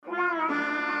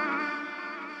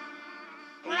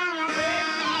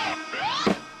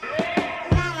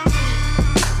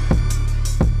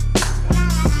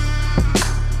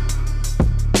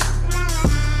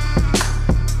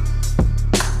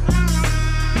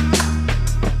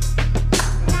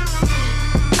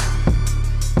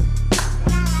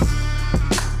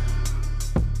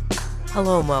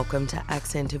Hello and welcome to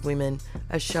Accent of Women,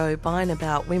 a show by and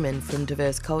about women from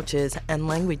diverse cultures and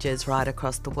languages right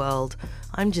across the world.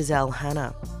 I'm Giselle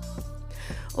Hanna.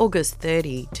 August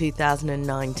 30,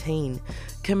 2019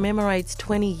 commemorates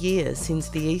 20 years since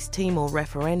the East Timor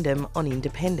referendum on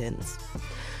independence.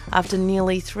 After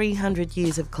nearly 300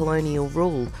 years of colonial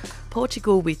rule,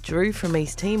 Portugal withdrew from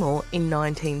East Timor in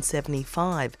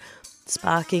 1975,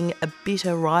 sparking a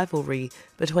bitter rivalry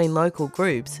between local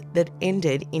groups that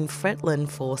ended in Fretland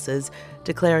forces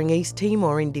declaring East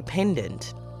Timor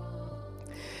independent.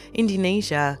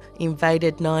 Indonesia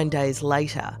invaded 9 days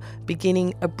later,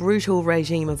 beginning a brutal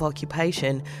regime of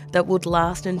occupation that would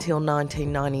last until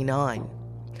 1999.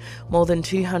 More than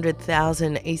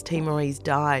 200,000 East Timorese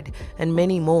died and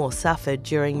many more suffered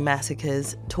during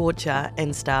massacres, torture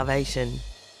and starvation.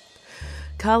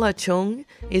 Carla Chung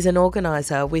is an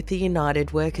organiser with the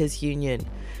United Workers Union.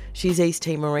 She's East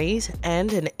Timorese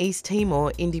and an East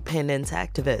Timor independence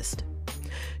activist.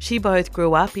 She both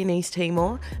grew up in East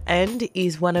Timor and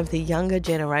is one of the younger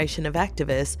generation of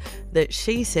activists that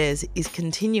she says is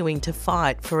continuing to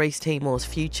fight for East Timor's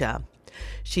future.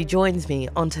 She joins me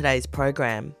on today's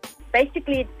program.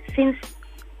 Basically, since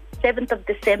 7th of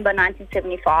December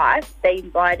 1975, they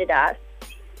invited us.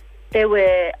 There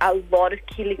were a lot of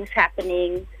killings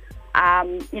happening.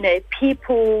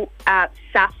 People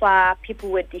suffer, people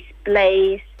were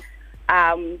displaced,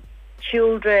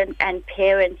 children and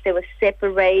parents, they were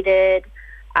separated.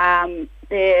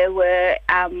 There were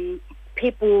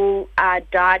people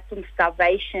died from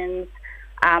starvation,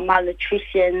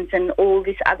 malnutrition and all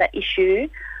this other issue.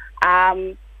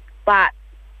 But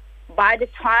by the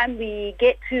time we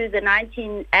get to the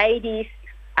 1980s,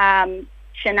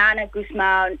 Xanana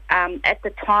Guzman at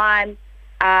the time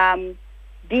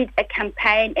did a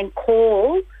campaign and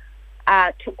call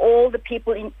to all the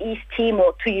people in East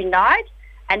Timor to unite,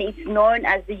 and it's known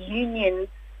as the Union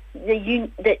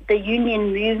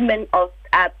Movement of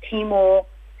Timor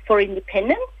for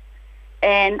Independence.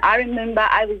 And I remember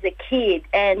I was a kid,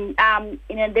 and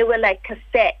there were like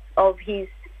cassettes of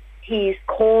his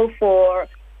call for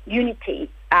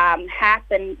unity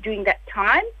happened during that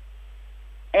time.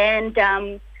 And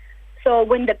so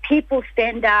when the people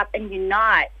stand up and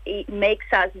unite, it makes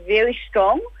us very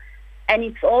strong. And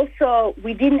it's also,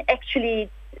 we didn't actually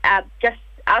just,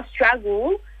 our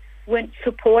struggle went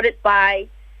supported by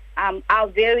our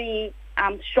very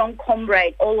strong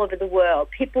comrades all over the world,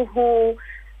 people who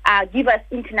give us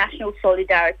international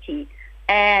solidarity.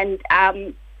 And,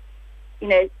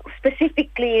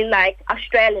 specifically like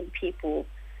Australian people.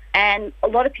 And a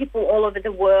lot of people all over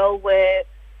the world were,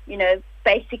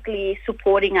 basically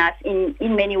supporting us in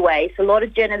many ways. A lot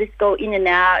of journalists go in and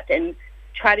out and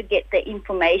try to get the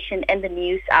information and the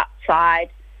news outside.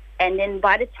 And then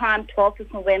by the time 12th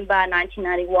of November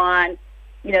 1991,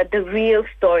 the real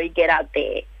story get out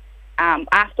there.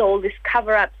 After all this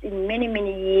cover-ups in many,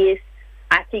 many years,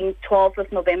 I think 12th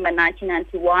of November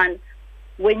 1991,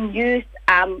 when youth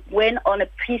went on a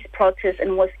peace protest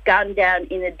and was gunned down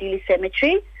in a Dili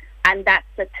cemetery, and that's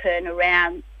a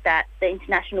turnaround that the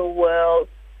international world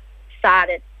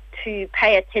started to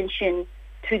pay attention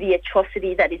to the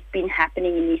atrocity that has been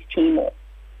happening in East Timor.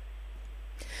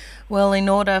 Well, in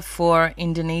order for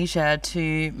Indonesia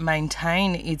to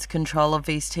maintain its control of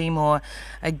East Timor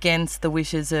against the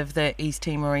wishes of the East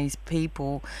Timorese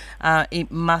people,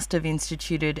 it must have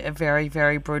instituted a very,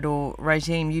 very brutal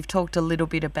regime. You've talked a little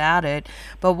bit about it,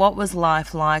 but what was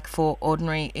life like for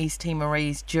ordinary East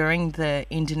Timorese during the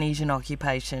Indonesian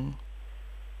occupation?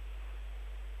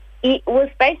 It was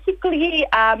basically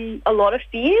a lot of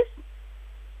fears.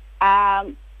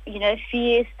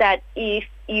 Fears that if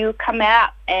you come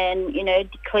out and,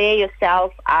 declare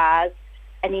yourself as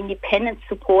an independent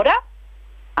supporter,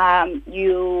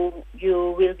 you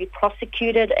will be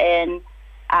prosecuted, and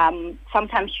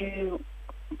sometimes you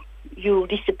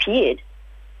disappeared.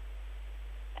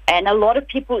 And a lot of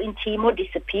people in Timor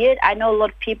disappeared. I know a lot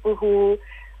of people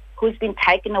who's been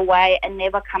taken away and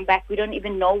never come back. We don't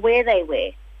even know where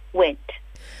they went.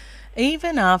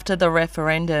 Even after the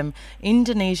referendum,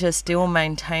 Indonesia still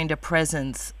maintained a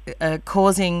presence,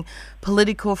 causing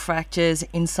political fractures,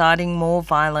 inciting more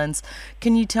violence.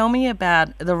 Can you tell me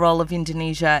about the role of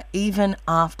Indonesia even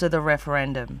after the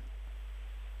referendum?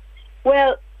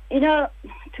 Well, to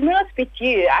be honest with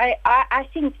you, I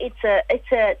think it's a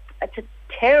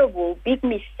terrible, big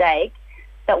mistake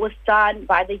that was done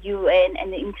by the UN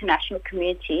and the international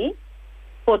community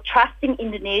for trusting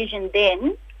Indonesian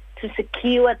then to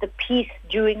secure the peace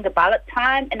during the ballot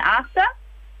time and after.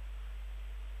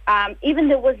 Even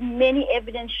there was many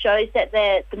evidence shows that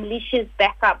the militias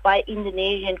backed up by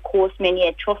Indonesian caused many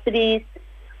atrocities.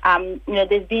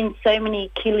 There's been so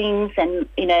many killings, and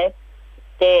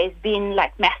there's been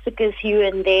like massacres here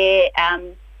and there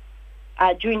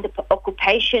during the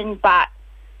occupation, but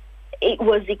it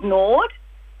was ignored.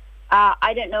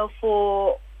 I don't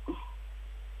know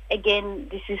again,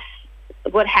 this is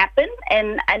what happened,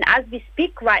 and as we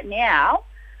speak right now,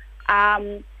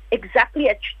 exactly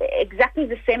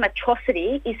the same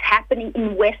atrocity is happening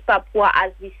in West Papua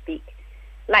as we speak.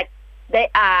 Like, they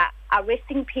are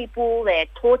arresting people, they're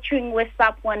torturing West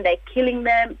Papuan, they're killing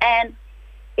them, and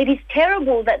it is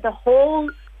terrible that the whole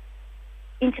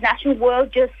international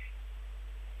world just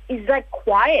is like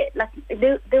quiet. Like,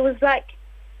 there was like,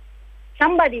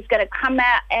 somebody's got to come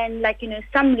out, and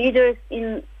some leaders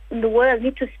in the world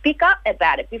need to speak up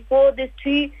about it before there's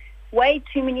way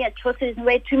too many atrocities and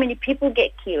way too many people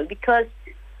get killed, because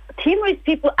Timorese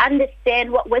people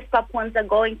understand what West Papuans are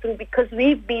going through, because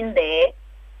we've been there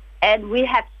and we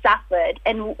have suffered.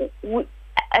 And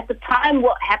at the time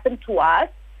what happened to us,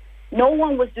 no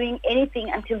one was doing anything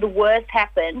until the worst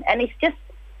happened. And it's just,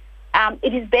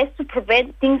 it is best to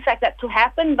prevent things like that to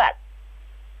happen. But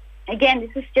again,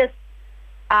 this is just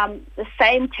the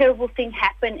same terrible thing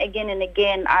happen again and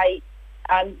again.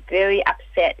 I'm very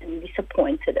upset and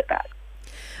disappointed about it.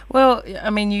 Well, I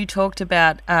mean, you talked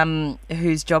about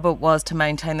whose job it was to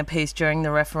maintain the peace during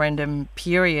the referendum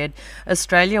period.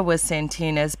 Australia was sent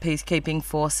in as peacekeeping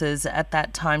forces at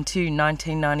that time too,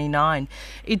 1999.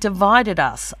 It divided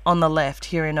us on the left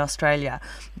here in Australia.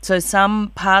 So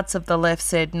some parts of the left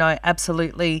said, no,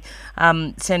 absolutely,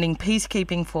 sending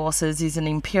peacekeeping forces is an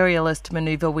imperialist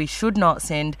manoeuvre. We should not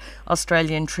send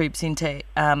Australian troops into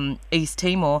East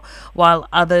Timor, while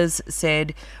others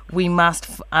said we must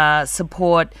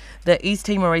support the East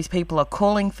Timorese people are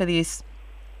calling for this,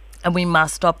 and we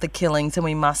must stop the killings and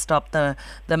we must stop the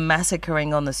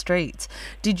massacring on the streets.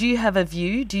 Did you have a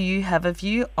view? Do you have a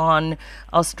view on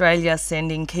Australia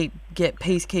sending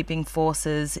peacekeeping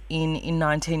forces in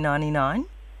 1999?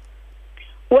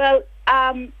 Well,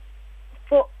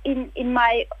 in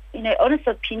my honest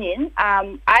opinion,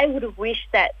 I would have wished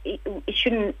that it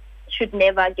should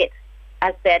never get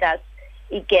as bad as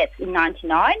it gets in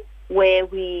 99, where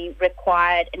we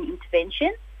required an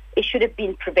intervention. It should have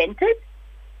been prevented.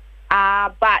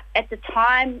 But at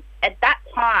that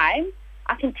time,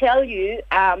 I can tell you,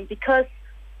 because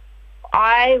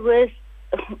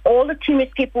all the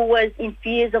Timorese people was in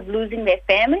fears of losing their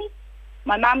family.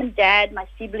 My mum and dad, my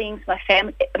siblings, my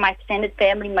family, my extended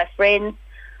family, my friends,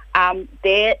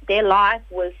 their life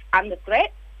was under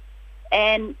threat.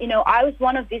 And, I was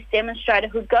one of these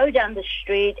demonstrators who go down the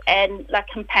street and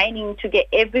campaigning to get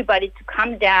everybody to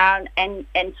come down and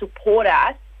support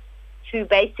us, to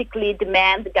basically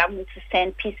demand the government to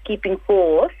send peacekeeping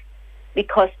force,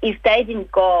 because if they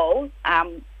didn't go, I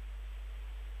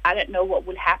don't know what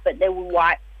would happen. They would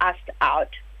wipe us out.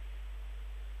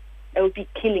 It would be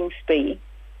killing spree.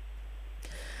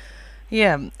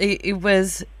 Yeah, it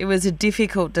was a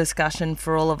difficult discussion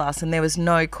for all of us, and there was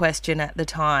no question at the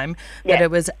time that it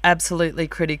was absolutely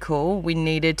critical. We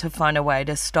needed to find a way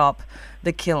to stop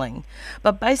the killing.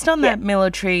 But based on that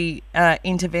military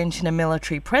intervention and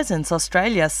military presence,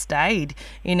 Australia stayed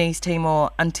in East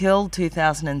Timor until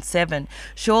 2007.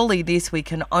 Surely this we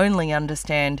can only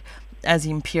understand as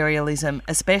imperialism,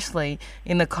 especially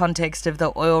in the context of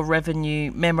the Oil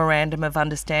Revenue Memorandum of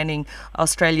Understanding,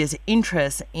 Australia's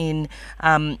interest in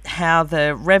how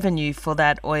the revenue for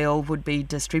that oil would be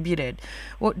distributed.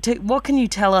 What can you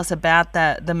tell us about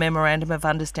the Memorandum of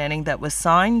Understanding that was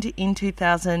signed in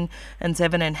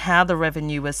 2007 and how the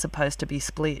revenue was supposed to be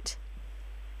split?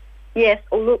 Yes,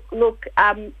 look.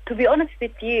 To be honest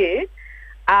with you,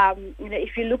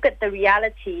 if you look at the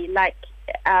reality,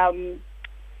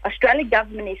 Australian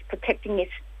government is protecting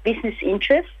its business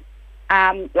interests,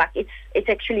 it's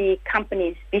actually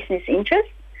companies' business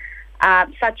interests,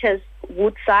 such as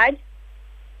Woodside.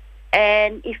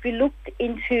 And if we looked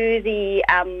into the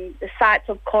sites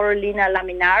of Corallina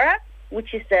Laminara,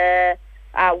 which is the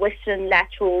western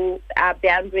lateral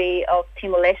boundary of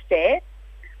Timor-Leste,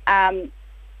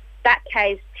 that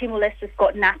case, Timor-Leste's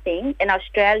got nothing, and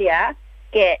Australia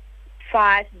get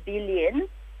 5 billion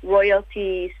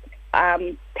royalties,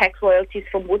 tax royalties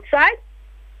from Woodside.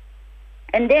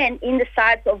 And then in the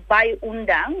sites of Bayu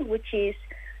Undang, which is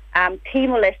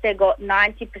Timor-Leste got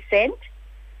 90%,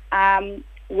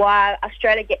 while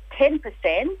Australia get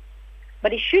 10%,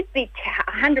 but it should be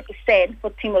 100% for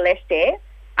Timor-Leste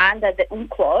under the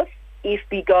UNCLOS if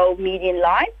we go median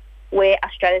line, where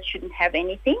Australia shouldn't have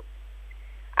anything.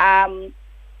 And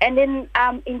then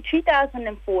in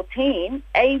 2014,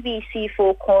 ABC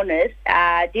Four Corners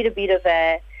did a bit of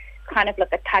a kind of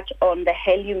like a touch on the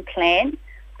Helium Plan,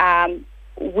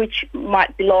 which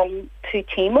might belong to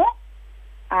Timor.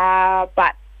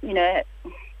 But,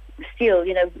 still,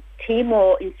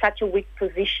 Timor in such a weak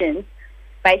position,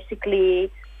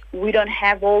 basically we don't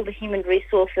have all the human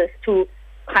resources to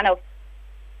kind of,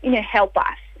 help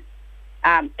us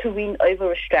to win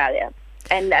over Australia.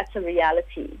 And that's a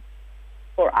reality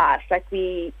for us.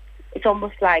 It's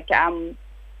almost like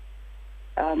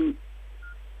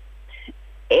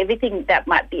everything that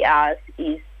might be ours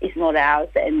is not ours,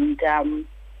 and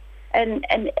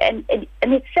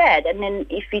it's sad. And then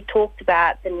if we talked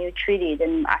about the new treaty,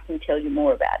 then I can tell you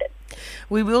more about it.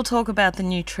 We will talk about the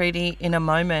new treaty in a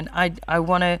moment. I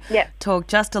want to talk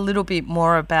just a little bit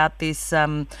more about this,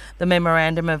 the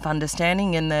Memorandum of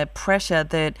Understanding and the pressure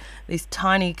that this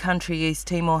tiny country, East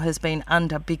Timor, has been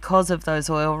under because of those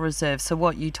oil reserves. So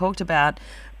what you talked about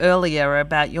earlier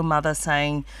about your mother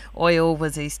saying oil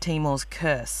was East Timor's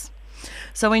curse.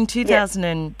 So in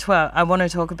 2012, I want to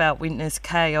talk about Witness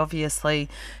K, obviously.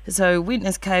 So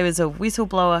Witness K was a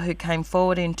whistleblower who came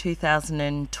forward in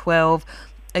 2012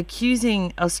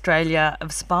 accusing Australia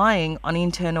of spying on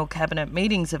internal cabinet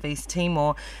meetings of East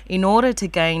Timor in order to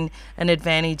gain an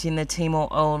advantage in the Timor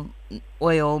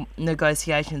oil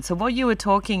negotiations. So what you were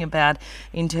talking about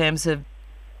in terms of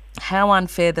how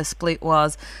unfair the split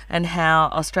was and how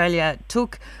Australia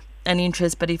took an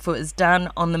interest, but if it was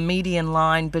done on the median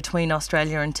line between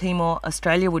Australia and Timor,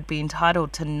 Australia would be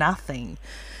entitled to nothing.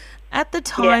 At the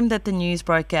time that the news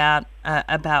broke out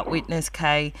about Witness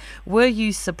K, were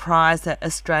you surprised that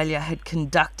Australia had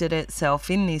conducted itself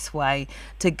in this way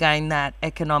to gain that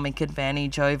economic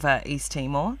advantage over East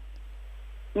Timor?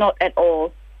 Not at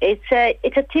all. It's a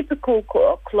typical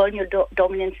colonial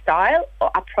dominant style or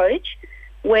approach,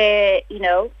 where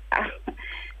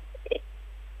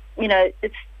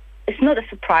it's not a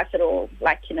surprise at all.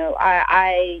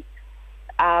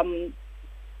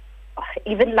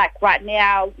 Even like right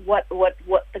now, what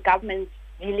the government's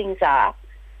dealings are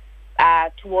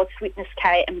towards Witness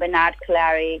K and Bernard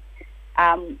Collaery,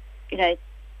 to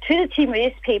the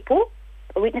Timorese people,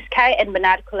 Witness K and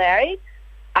Bernard Collaery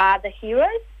are the heroes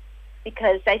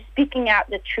because they're speaking out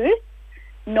the truth,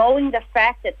 knowing the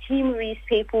fact that Timorese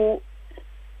people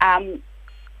are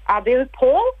very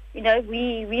poor. We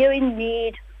are in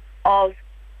need of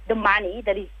the money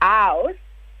that is ours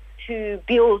to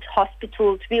build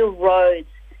hospitals, to build roads,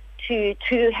 to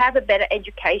have a better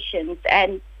education,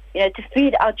 and to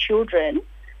feed our children.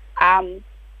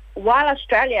 While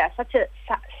Australia, such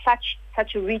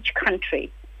a rich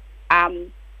country,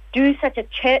 do such a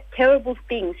terrible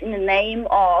things in the name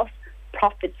of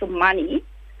profits or money.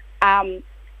 And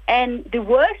the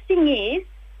worst thing is,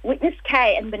 Witness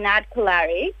K and Bernard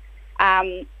Collaery,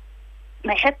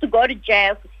 they have to go to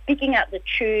jail for speaking out the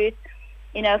truth,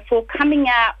 for coming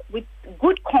out with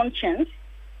good conscience,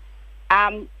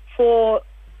 for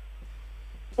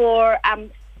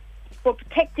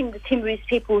protecting the Timorese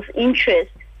people's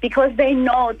interests, because they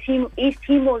know East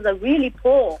Timors are really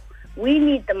poor. We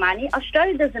need the money.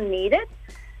 Australia doesn't need it.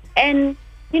 And,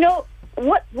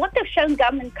 what the Australian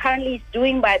government currently is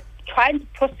doing by trying to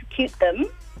prosecute them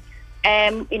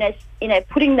and,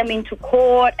 putting them into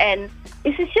court, and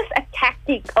this is just a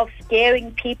tactic of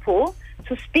scaring people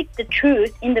to speak the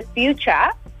truth in the future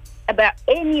about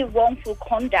any wrongful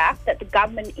conduct that the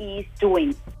government is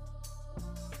doing.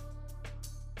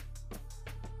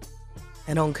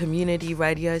 And on community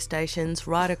radio stations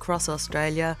right across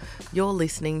Australia, you're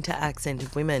listening to Accent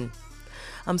of Women.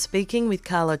 I'm speaking with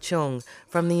Carla Chung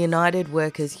from the United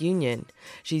Workers Union.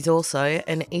 She's also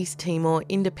an East Timor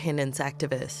independence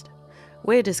activist.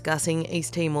 We're discussing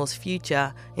East Timor's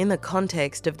future in the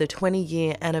context of the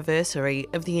 20-year anniversary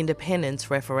of the independence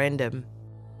referendum.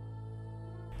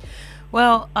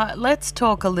 Well, let's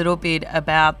talk a little bit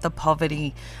about the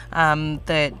poverty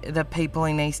that the people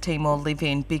in East Timor live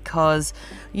in, because,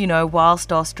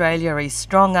 whilst Australia is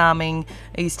strong-arming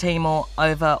East Timor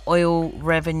over oil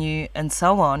revenue and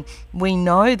so on, we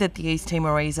know that the East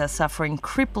Timorese are suffering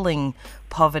crippling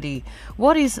poverty.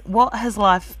 What has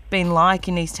life been like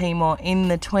in East Timor in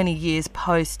the 20 years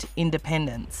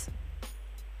post-independence?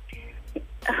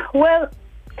 Well,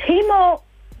 Timor,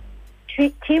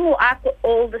 after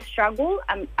all the struggle,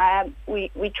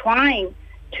 we're trying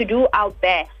to do our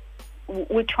best.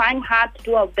 We're trying hard to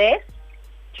do our best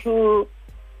to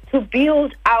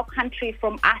build our country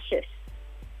from ashes.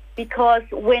 Because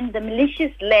when the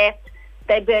militias left,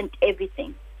 they burnt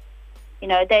everything.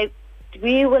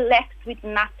 We were left with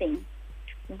nothing.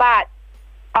 But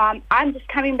I'm just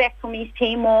coming back from East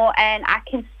Timor, and I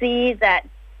can see that,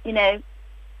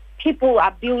 people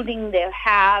are building their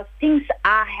house, things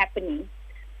are happening.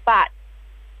 But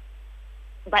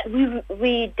but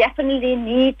we definitely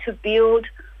need to build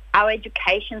our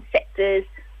education sectors.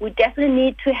 We definitely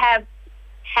need to have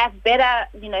better,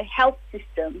 health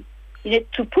systems,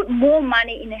 to put more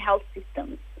money in the health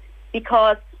systems.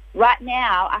 Because right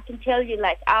now, I can tell you,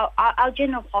 like, our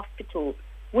general hospital,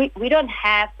 we don't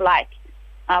have,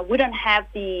 we don't have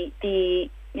the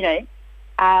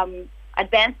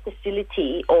advanced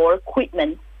facility or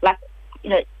equipment like,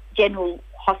 general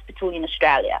hospital in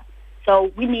Australia.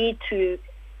 So we need to,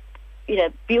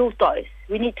 build those.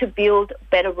 We need to build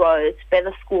better roads,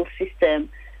 better school system,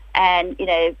 and,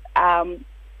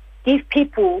 give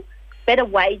people better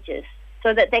wages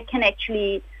so that they can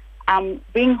actually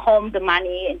bring home the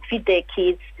money and feed their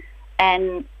kids.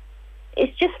 And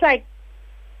it's just like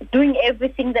doing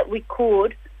everything that we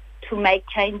could to make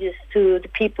changes to the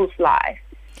people's lives.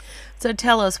 So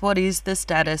tell us, what is the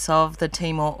status of the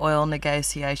Timor oil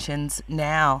negotiations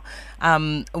now?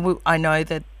 I know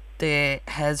that there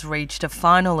has reached a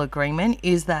final agreement.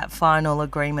 Is that final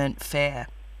agreement fair?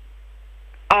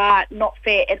 Not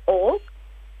fair at all,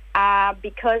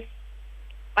 because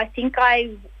I think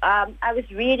I was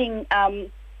reading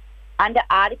under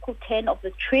Article 10 of the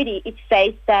treaty, it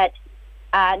says that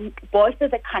both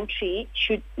of the countries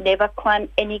should never claim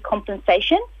any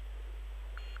compensation,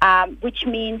 which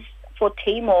means for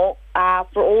Timor,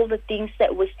 for all the things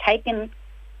that was taken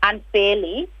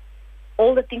unfairly,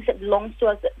 all the things that belongs to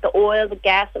us, the oil, the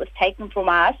gas that was taken from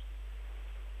us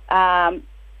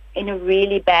in a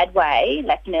really bad way,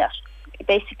 like,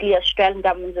 basically Australian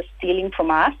governments are stealing from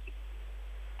us,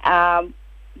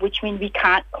 which means we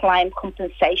can't claim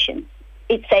compensation.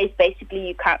 It says basically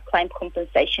you can't claim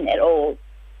compensation at all.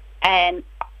 And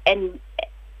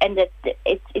that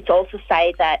it's also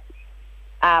say that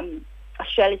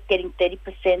Australia's getting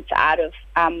 30% out of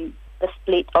the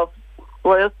split of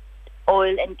oil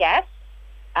and gas,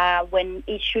 when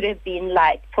it should have been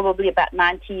like probably about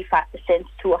 95%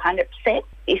 to 100%.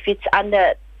 If it's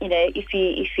under, if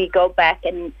you go back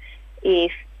and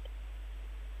if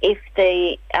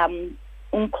the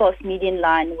UNCLOS median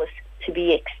line was to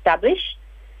be established,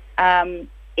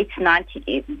 it's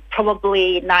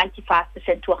probably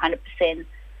 95% to 100%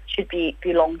 should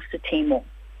belongs to Timor,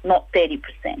 not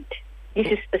 30%. This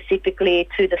is specifically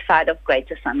to the side of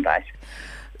Greater Sunrise.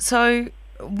 So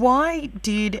why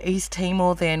did East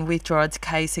Timor then withdraw its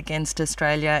case against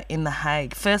Australia in The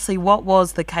Hague? Firstly, what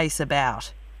was the case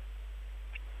about?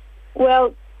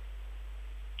 Well,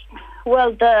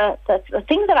 the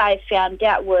thing that I found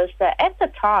out was that at the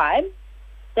time,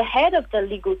 the head of the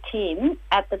legal team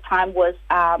at the time was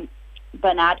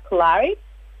Bernard Collari,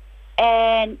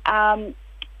 and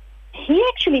he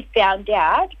actually found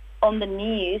out on the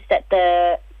news that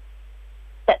the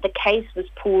case was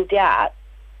pulled out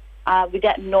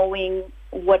without knowing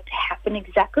what happened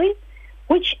exactly,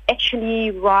 which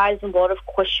actually raised a lot of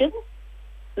questions.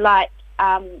 Like,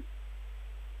 I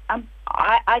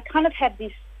kind of had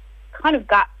this kind of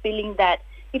gut feeling that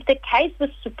if the case was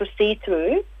to proceed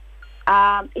through,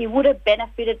 it would have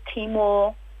benefited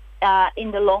Timor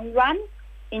in the long run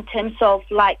in terms of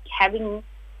like having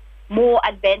more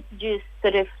advantages,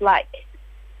 sort of like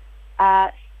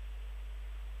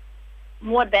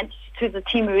more advantage to the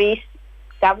Timorese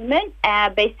government.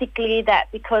 Basically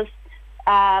that because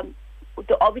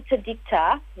the obiter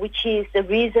dicta, which is the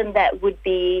reason that would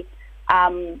be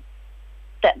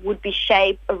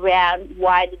shaped around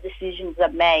why the decisions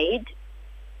are made,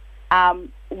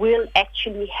 will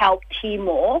actually help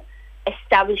Timor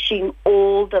establishing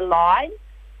all the lines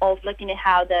of looking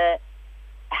at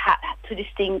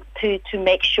to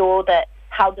make sure that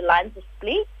how the lines are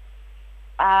split.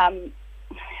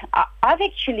 I've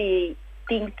actually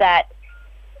think that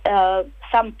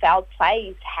some foul play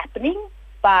is happening,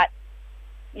 but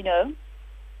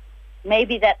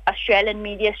maybe that Australian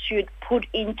media should put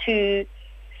into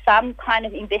some kind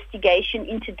of investigation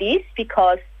into this,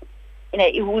 because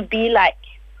it would be like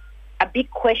a big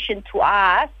question to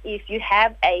ask if you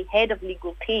have a head of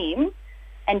legal team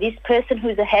and this person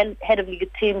who's a head of legal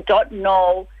team don't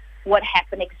know what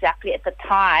happened exactly at the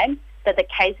time that the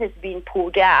case has been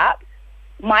pulled out.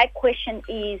 My question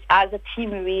is, as a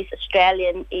Timorese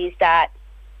Australian, is that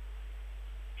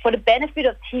for the benefit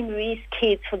of Timorese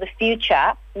kids for the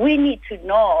future, we need to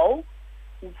know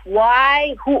who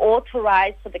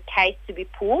authorised for the case to be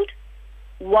pulled,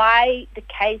 why the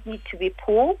case needs to be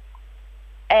pulled,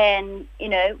 and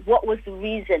what was the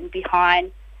reason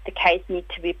behind the case need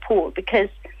to be pulled, because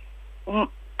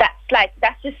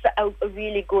that's just a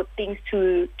really good thing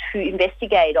to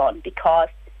investigate on, because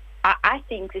I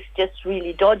think it's just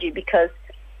really dodgy, because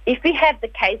if we have the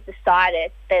case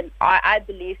decided, then I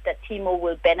believe that Timor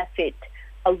will benefit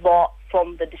a lot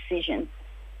from the decision.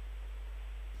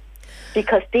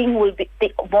 because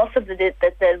most of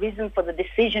the reason for the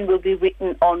decision will be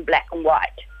written on black and white.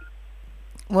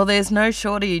 Well, there's no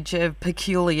shortage of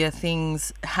peculiar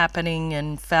things happening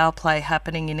and foul play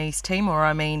happening in East Timor.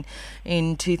 I mean,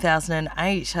 in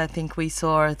 2008, I think we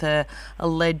saw the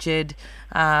alleged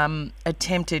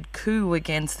attempted coup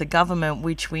against the government,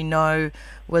 which we know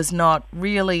was not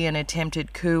really an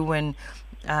attempted coup, and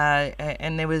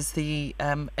there was the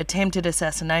attempted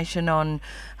assassination on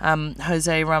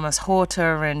Jose Ramos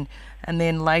Horta, and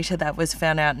then later that was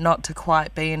found out not to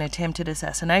quite be an attempted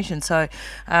assassination. So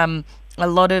a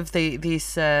lot of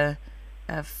this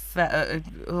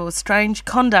strange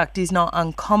conduct is not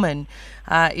uncommon.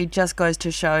 It just goes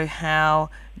to show how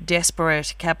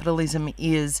desperate capitalism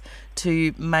is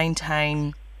to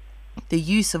maintain the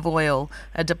use of oil,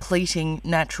 a depleting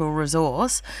natural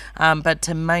resource, but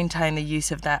to maintain the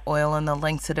use of that oil and the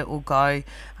lengths that it will go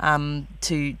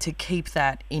to keep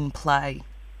that in play.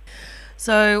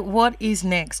 So what is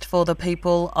next for the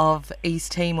people of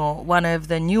East Timor, one of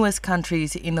the newest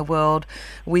countries in the world,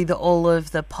 with all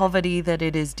of the poverty that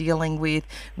it is dealing with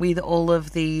all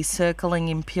of the circling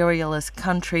imperialist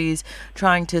countries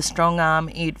trying to strong-arm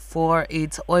it for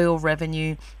its oil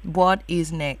revenue? What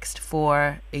is next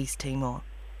for East Timor?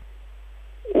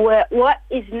 Well, what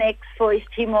is next for East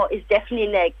Timor is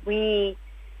definitely like we,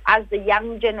 as the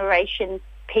young generation,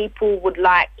 people would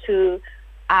like to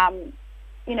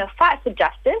fight for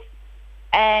justice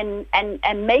and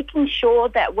making sure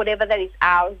that whatever that is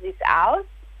ours.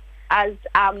 As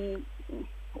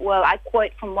I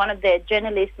quote from one of their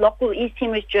journalists, local East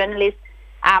Timorese journalists,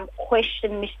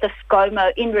 questioned Mr.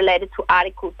 ScoMo in related to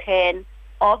Article 10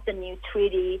 of the new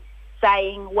treaty,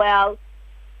 saying, well,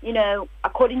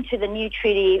 according to the new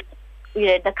treaty,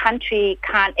 the country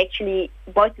can't actually,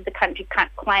 both of the country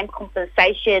can't claim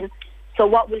compensation. So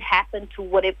what will happen to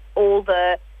whatever all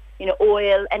the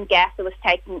oil and gas that was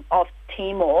taken off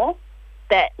Timor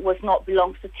that was not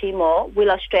belongs to Timor?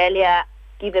 Will Australia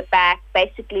give it back?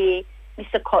 Basically,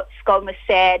 Mr. ScoMo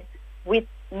said with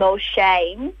no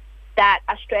shame that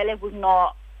Australia would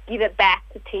not give it back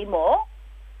to Timor,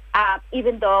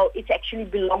 even though it actually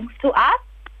belongs to us.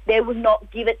 They would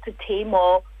not give it to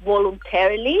Timor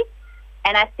voluntarily.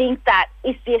 And I think that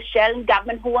it's the Australian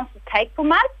government who wants to take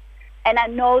from us. And I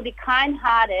know the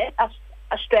kind-hearted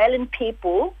Australian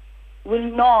people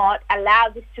will not allow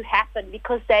this to happen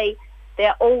because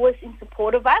they're always in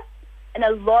support of us, and a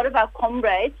lot of our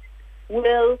comrades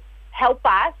will help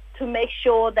us to make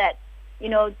sure that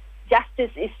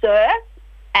justice is served.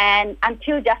 And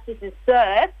until justice is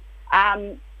served,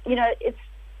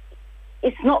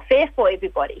 it's not fair for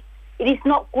everybody. It is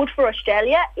not good for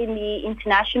Australia in the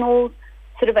international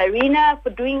sort of arena for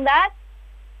doing that,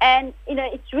 and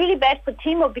it's really bad for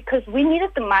Timor because we needed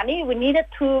the money. We needed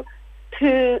to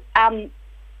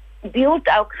build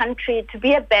our country to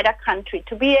be a better country,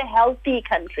 to be a healthy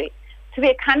country, to be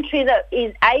a country that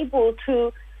is able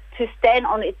to stand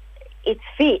on its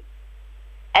feet.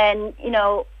 And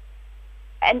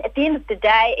and at the end of the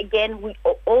day, again,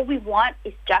 all we want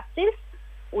is justice.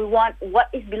 We want what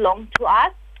is belong to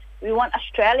us. We want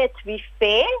Australia to be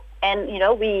fair, and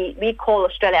we call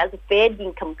Australia as a fair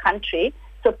income country.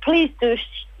 So please do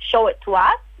show it to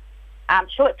us.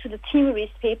 Show it to the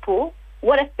Timorese people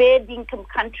what a fair income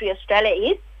country Australia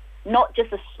is, not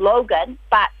just a slogan,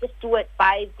 but just do it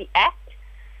by the act,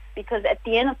 because at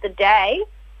the end of the day,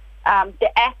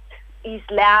 the act is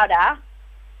louder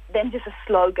than just a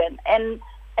slogan. And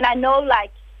I know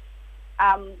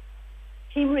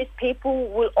Timorese people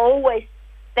will always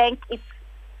thank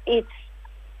its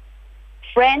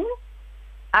friends,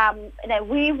 and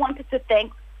we wanted to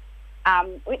thank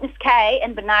Witness K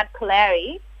and Bernard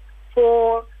Collaery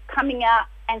for coming out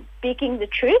and speaking the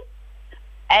truth.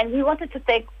 And we wanted to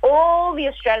thank all the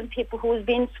Australian people who have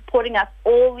been supporting us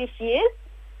all these years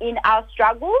in our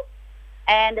struggle.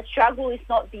 And the struggle is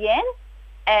not the end.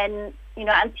 And,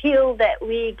 until that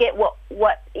we get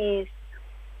what is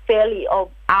fairly of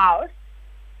ours,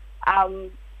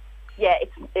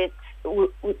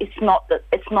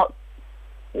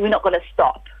 we're not going to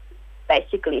stop,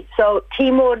 basically. So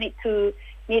Timor need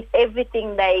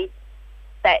everything they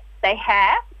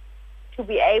have to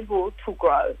be able to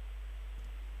grow.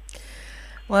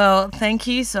 Well, thank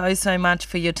you so much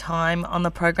for your time on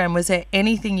the program. Was there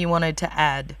anything you wanted to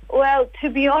add? Well, to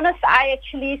be honest, I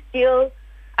actually still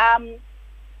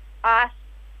ask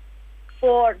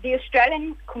for the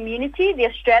Australian community, the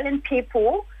Australian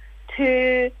people,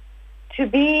 to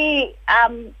be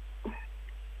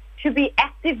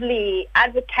actively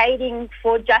advocating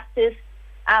for justice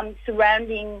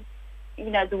surrounding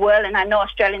the world. And I know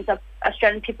Australian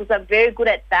people are very good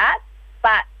at that,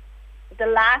 but the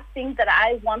last thing that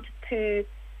I wanted to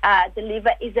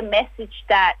deliver is a message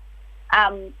that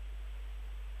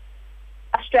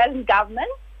Australian government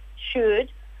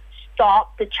should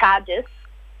stop the charges.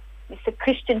 Mr.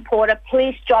 Christian Porter,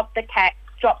 please drop the case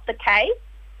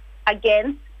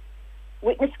against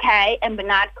Witness K and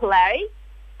Bernard Collaery.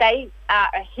 They are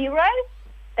a hero.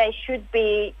 They should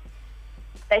be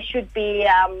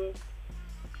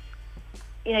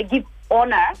give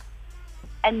honour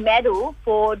and medal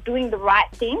for doing the right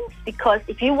things, because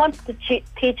if you want to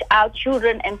teach our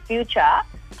children and future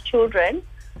children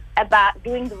about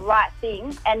doing the right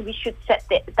thing, and we should set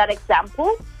that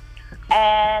example.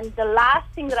 And the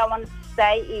last thing that I wanted to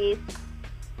say is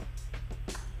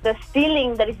the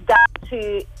stealing that is done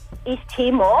to East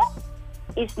Timor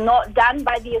is not done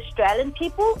by the Australian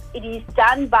people, it is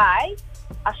done by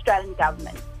Australian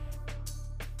government.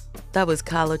 That was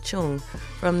Carla Chung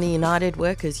from the United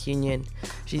Workers Union.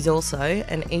 She's also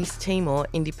an East Timor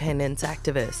independence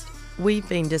activist. We've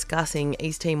been discussing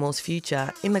East Timor's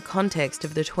future in the context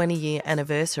of the 20-year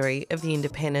anniversary of the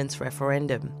independence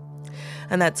referendum.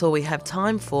 And that's all we have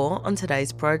time for on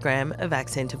today's program of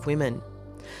Accent of Women.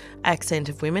 Accent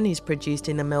of Women is produced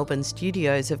in the Melbourne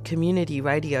studios of Community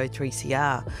Radio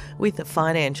 3CR with the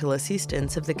financial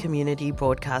assistance of the Community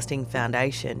Broadcasting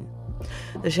Foundation.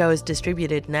 The show is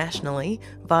distributed nationally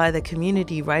via the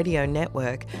Community Radio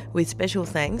Network, with special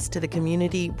thanks to the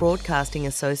Community Broadcasting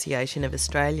Association of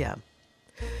Australia.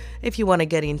 If you want to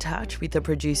get in touch with the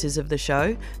producers of the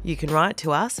show, you can write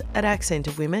to us at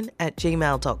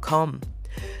accentofwomen@gmail.com.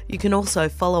 You can also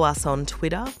follow us on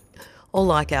Twitter or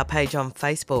like our page on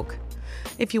Facebook.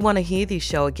 If you want to hear this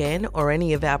show again or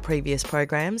any of our previous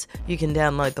programs, you can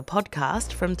download the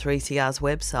podcast from 3CR's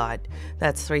website.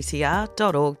 That's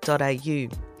 3cr.org.au.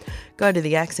 Go to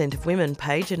the Accent of Women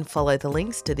page and follow the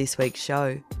links to this week's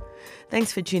show.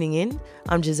 Thanks for tuning in.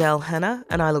 I'm Giselle Hanna,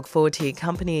 and I look forward to your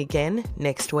company again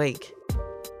next week.